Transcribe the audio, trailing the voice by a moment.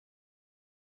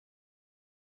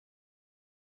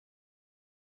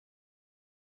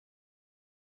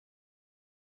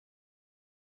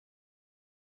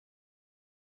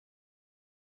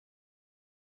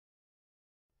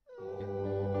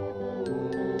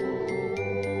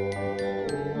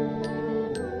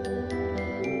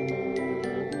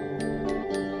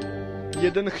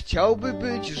Jeden chciałby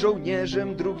być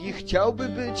żołnierzem, drugi chciałby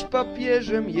być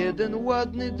papieżem. Jeden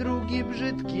ładny, drugi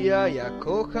brzydki, a ja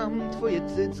kocham twoje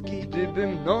cycki.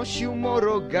 Gdybym nosił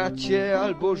morogacie,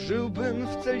 albo żyłbym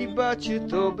w celibacie,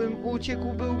 to bym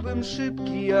uciekł, byłbym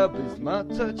szybki, aby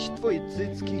zmacać twoje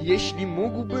cycki. Jeśli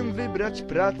mógłbym wybrać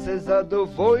pracę za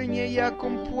dowolnie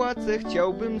jaką płacę,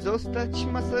 chciałbym zostać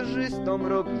masażystą,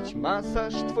 robić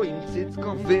masaż twoim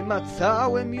cyckom.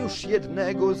 Wymacałem już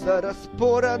jednego, zaraz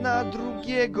pora na drugiego,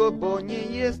 bo nie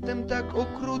jestem tak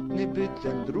okrutny, by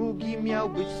ten drugi miał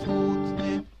być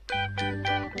smutny.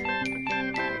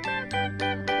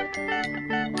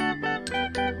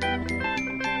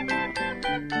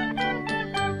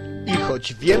 I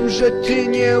choć wiem, że ty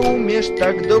nie umiesz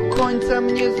tak do końca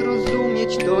mnie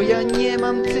zrozumieć, to ja nie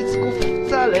mam cycków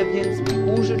wcale, więc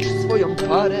mi użycz swoją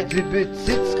parę. Gdyby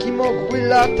cycki mogły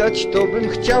latać, to bym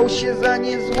chciał się za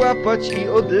nie złapać i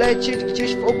odlecieć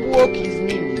gdzieś w obłoki, z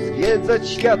nimi zwiedzać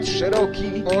świat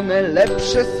szeroki. One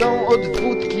lepsze są od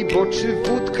wódki, bo czy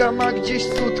wódka ma gdzieś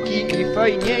sutki, i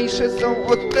fajniejsze są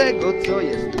od tego, co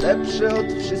jest lepsze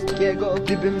od wszystkiego.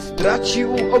 Gdybym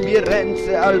stracił obie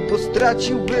ręce, albo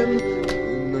straciłbym,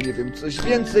 no nie wiem, coś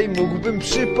więcej, mógłbym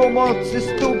przy pomocy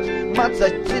stóp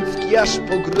macać cycki aż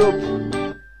po grób.